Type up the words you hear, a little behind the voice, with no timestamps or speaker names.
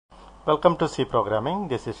Welcome to C Programming.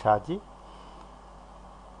 This is Shaji.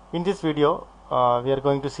 In this video, we are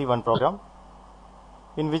going to see one program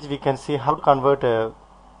in which we can see how to convert a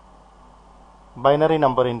binary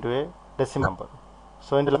number into a decimal number.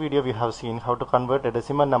 So in the video we have seen how to convert a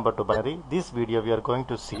decimal number to binary. This video we are going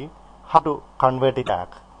to see how to convert it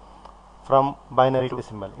back from binary to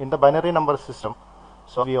decimal. In the binary number system,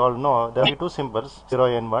 so we all know there are two symbols 0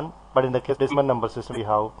 and 1, but in the case decimal number system we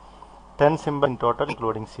have 10 symbols in total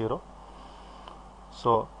including 0.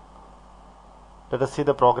 So let us see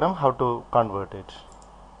the program how to convert it.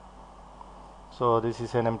 So this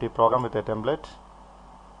is an empty program with a template.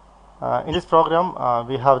 In this program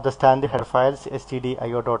we have the standard header files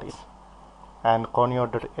stdio.h and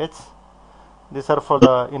conio.h. These are for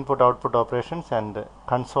the input output operations and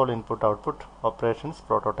console input output operations.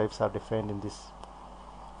 Prototypes are defined in this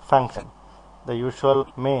function. The usual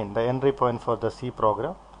main, the entry point for the C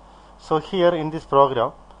program. So here in this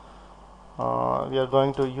program we are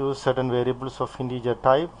going to use certain variables of integer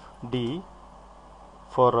type d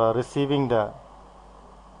for receiving the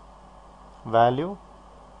value,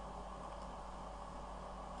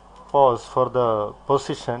 pause for the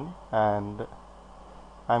position, and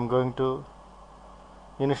I am going to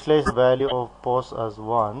initialize the value of pause as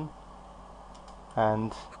 1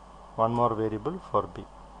 and one more variable for b.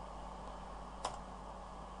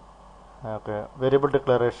 Okay, variable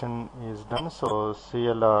declaration is done. So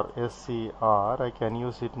clr scr, I can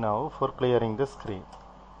use it now for clearing the screen.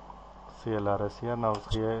 clr scr, now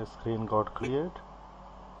screen got cleared.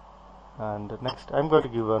 And next I'm going to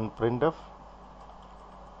give one printf,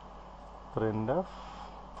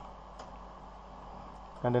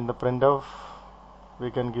 and in the printf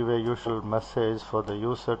we can give a usual message for the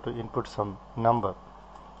user to input some number.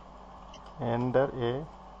 Enter a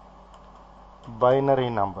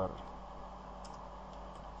binary number.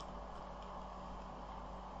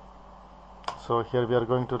 So here we are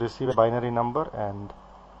going to receive a binary number and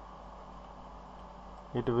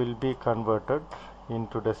it will be converted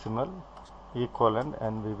into decimal equivalent,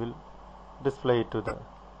 and we will display it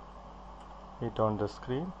on the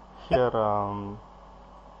screen. Here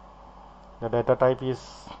the data type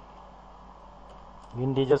is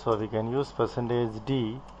integer, so we can use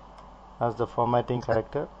 %d as the formatting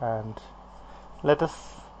character, and let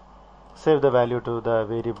us save the value to the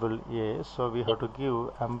variable a. So we have to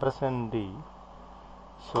give %d.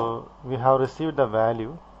 So we have received the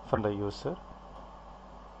value from the user,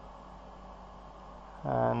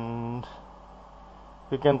 and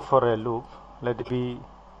we can for a loop, let it be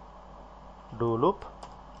do loop.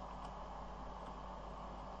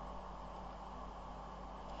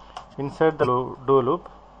 Inside the do loop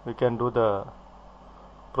we can do the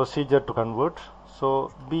procedure to convert.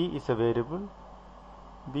 So b is a variable,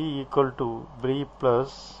 b equal to b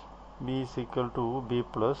plus b is equal to b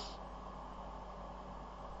plus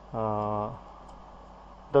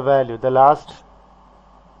the value, the last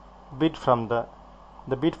bit from the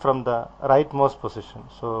bit from the rightmost position.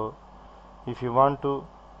 So if you want to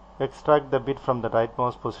extract the bit from the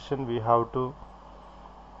rightmost position, we have to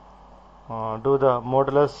do the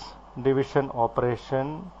modulus division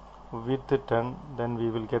operation with 10, then we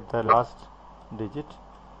will get the last digit.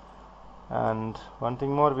 And one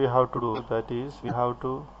thing more we have to do, that is we have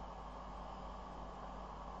to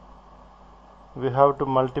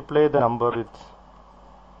multiply the number with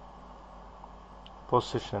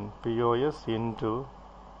position, pos into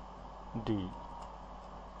d.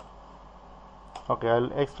 Okay,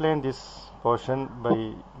 I'll explain this portion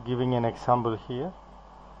by giving an example here.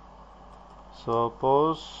 So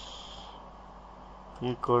pos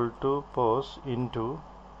equal to pos into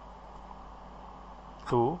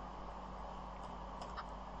 2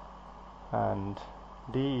 and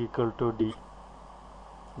d equal to d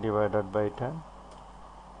divided by 10,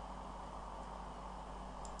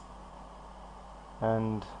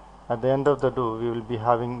 and at the end of the do we will be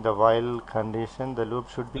having the while condition. The loop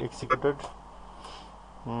should be executed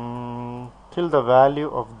till the value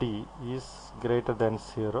of d is greater than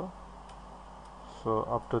 0. So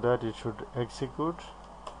up to that it should execute.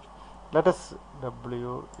 Let us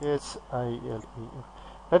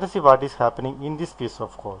let us see what is happening in this piece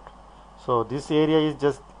of code. So this area is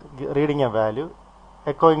just reading a value,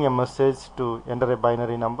 echoing a message to enter a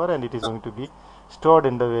binary number, and it is going to be stored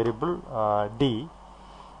in the variable d.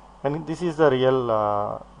 And this is the real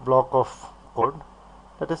block of code.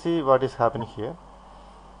 Let us see what is happening here.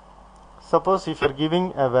 Suppose if you are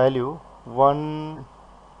giving a value 1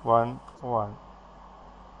 1 1,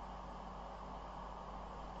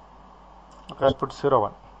 okay, I'll put 0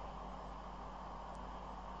 1.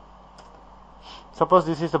 Suppose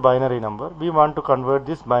this is a binary number. We want to convert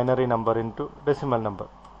this binary number into decimal number.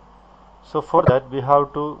 So for that we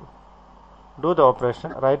have to do the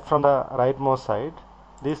operation right from the rightmost side.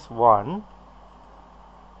 This 1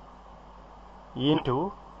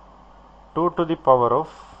 into 2 to the power of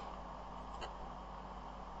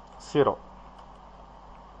 0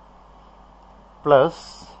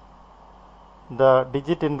 plus the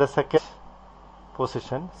digit in the second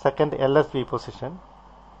position, second LSB position,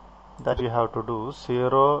 that we have to do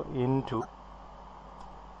 0 into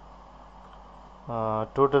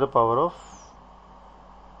 2 to the power of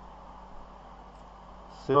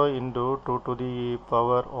 0 into 2 to the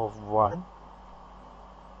power of 1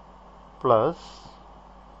 plus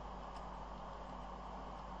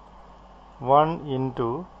 1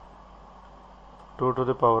 into 2 to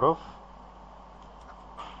the power of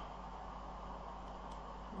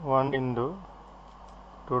 1 into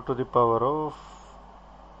 2 to the power of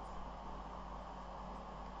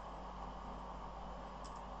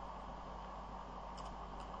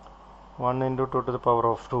 1 into 2 to the power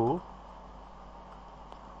of 2.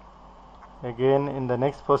 Again in the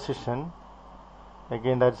next position,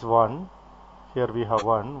 again that's 1. Here we have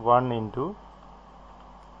 1 into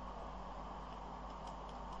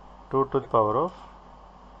 2 to the power of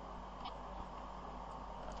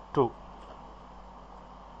 2.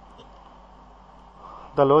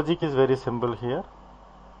 The logic is very simple here.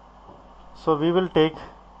 So we will take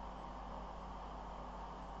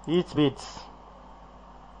each bits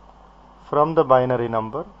from the binary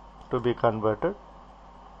number to be converted,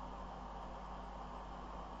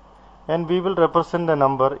 and we will represent the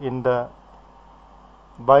number in the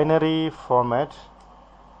binary format,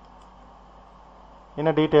 in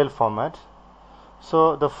a detailed format.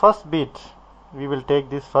 So the first bit, we will take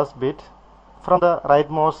this first bit from the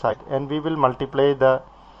rightmost side and we will multiply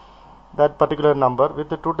that particular number with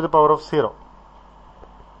the 2 to the power of 0.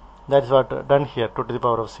 That's what done here, 2 to the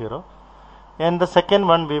power of 0. And the second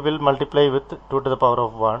one we will multiply with 2 to the power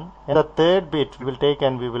of 1, and the third bit we will take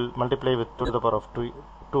and we will multiply with 2 to the power of 2,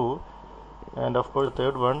 and of course the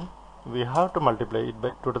third one we have to multiply it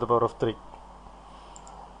by 2 to the power of 3.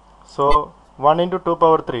 So 1 into 2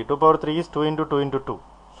 power 3, 2 power 3 is 2 into 2 into 2,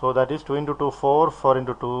 so that is 2 into 2 4, 4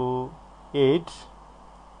 into 2 8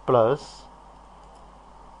 plus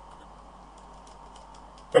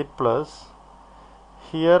 8 plus,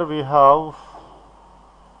 here we have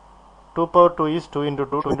 2 power 2 is 2 into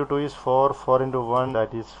 2, 2 into 2 is 4, 4 into 1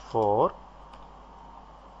 that is 4,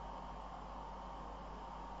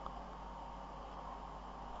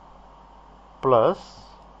 plus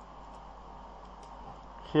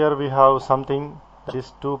here we have something that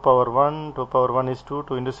is 2 power 1, 2 power 1 is 2,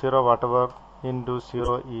 2 into 0 whatever into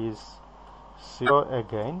 0 is 0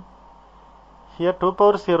 again. Here 2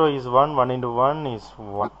 power 0 is 1, 1 into 1 is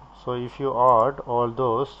 1. So if you add all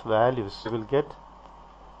those values you will get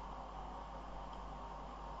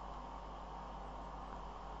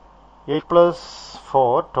 8 plus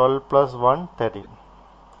 4, 12 plus 1, 13.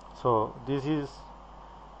 So this is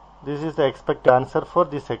the expected answer for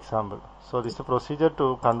this example. So this is a procedure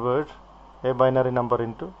to convert a binary number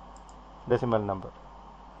into decimal number.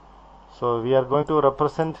 So we are going to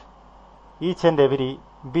represent each and every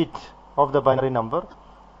bit of the binary number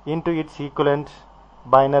into its equivalent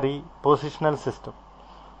binary positional system.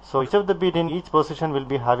 So each of the bit in each position will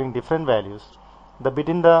be having different values. The bit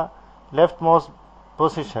in the leftmost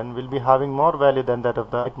position will be having more value than that of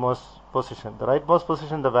the rightmost position. The rightmost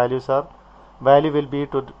position, the value will be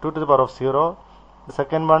 2 to the power of 0. The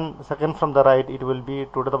second from the right, it will be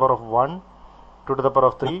 2 to the power of 1, 2 to the power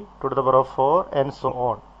of 3, 2 to the power of 4, and so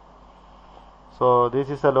on. So this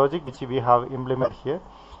is the logic which we have implemented here.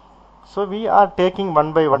 So we are taking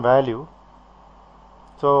one by one value.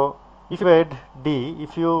 So if you add d,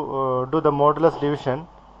 if you do the modulus division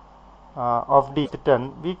of d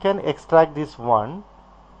 10, we can extract this 1,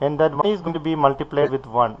 and that 1 is going to be multiplied with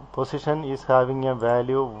 1. Position is having a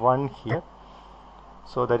value 1 here,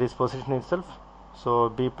 so that is position itself, so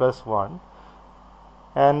b plus 1,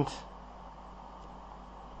 and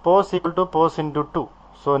pos equal to pos into 2.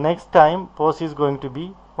 So next time pos is going to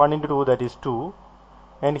be 1 into 2, that is 2,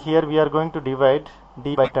 and here we are going to divide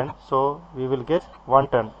d by 10, so we will get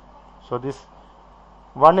 110. So this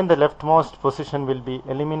 1 in the leftmost position will be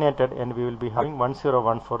eliminated and we will be having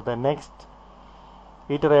 101 for the next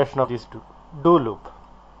iteration of this do loop.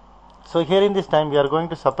 So here in this time we are going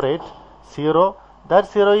to separate 0.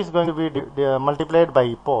 That 0 is going to be multiplied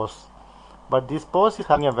by pos, but this pos is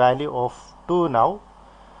having a value of 2 now.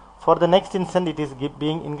 For the next instant it is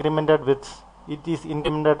being incremented with, it is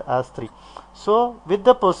incremented as 3. So with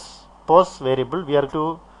the pos variable we are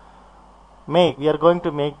going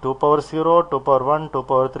to make 2 power 0, 2 power 1, 2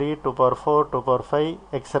 power 3, 2 power 4, 2 power 5,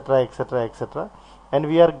 etc, etc, etc. and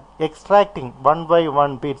we are extracting one by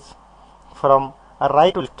one bits from a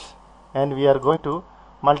right to left, and we are going to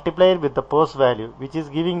multiply it with the post value, which is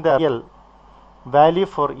giving the real value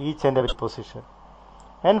for each and every position.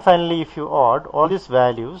 And finally, if you add all these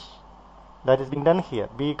values, that is being done here,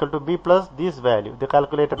 b equal to b plus this value, the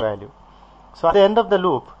calculated value. So at the end of the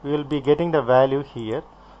loop, we will be getting the value here.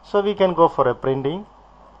 So we can go for a print.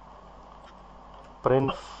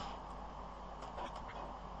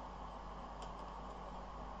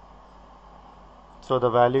 So the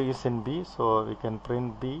value is in b, so we can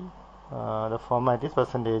print b. The format is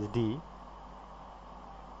 %d,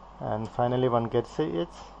 and finally one gets h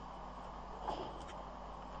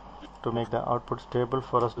to make the output stable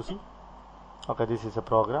for us to see. Okay, this is a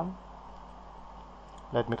program.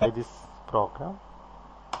 Let me try this program.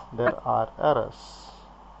 There are errors.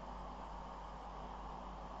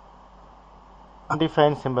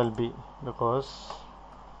 Undefined symbol b, because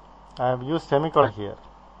I have used semicolon here,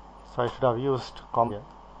 so I should have used comma here.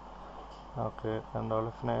 Okay,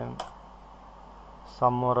 control F9.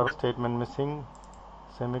 Some more error statement missing,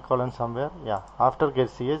 semicolon somewhere. Yeah, after get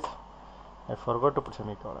ch, I forgot to put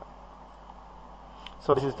semicolon.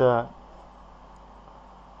 So this is the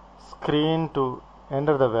screen to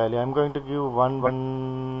enter the value. I am going to give 1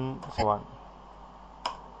 1 1.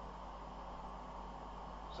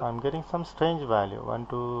 So I am getting some strange value,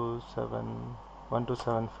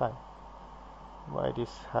 1275. Why it is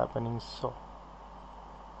happening so?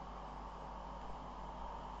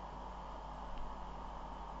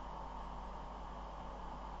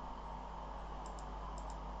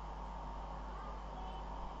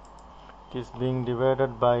 It is being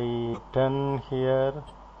divided by 10 here.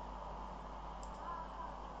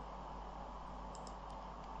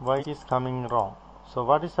 Why it is coming wrong? So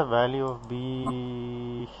what is the value of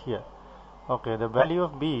b here? Okay, the value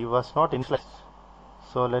of b was not initialized.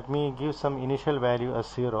 So let me give some initial value as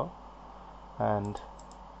 0, and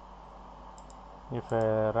if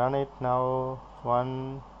I run it now,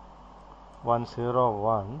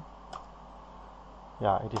 1101,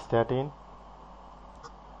 yeah, it is 13.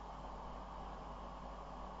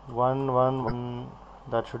 111,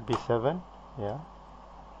 that should be 7. Yeah,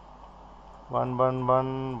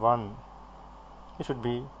 1111, it should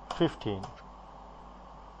be 15.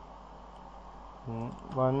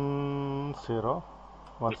 1010,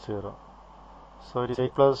 so it is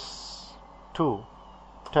 8 plus 2,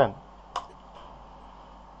 10.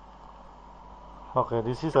 Okay,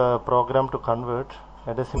 this is a program to convert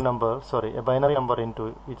a decimal number, a binary number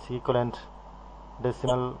into its equivalent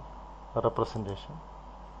decimal representation.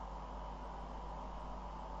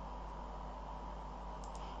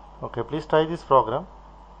 Okay, please try this program.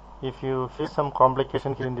 If you face some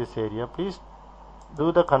complication here in this area, please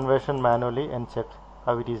do the conversion manually and check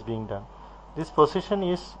how it is being done. This position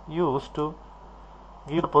is used to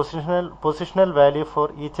give the positional value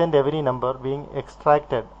for each and every number being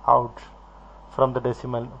extracted out from the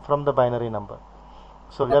binary number.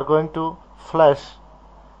 So we are going to flush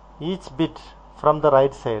each bit from the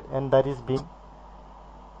right side, and that is being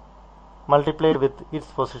multiplied with its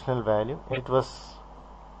positional value. It was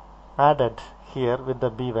added here with the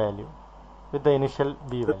b value, with the initial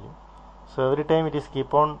b value. So every time it is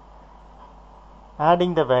keep on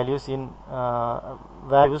adding the values in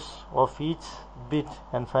values of each bit,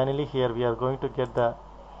 and finally here we are going to get the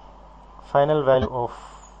final value of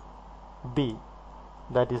b,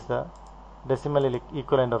 that is the decimal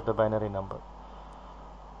equivalent of the binary number.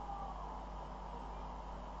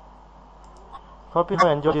 Hope you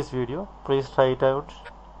have enjoyed this video. Please try it out.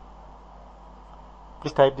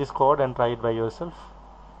 Please type this code and try it by yourself.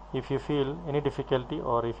 If you feel any difficulty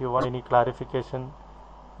or if you want any clarification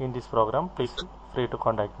in this program, please feel free to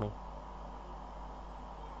contact me.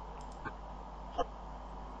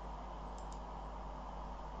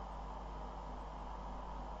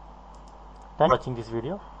 Thanks for watching this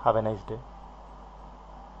video. Have a nice day.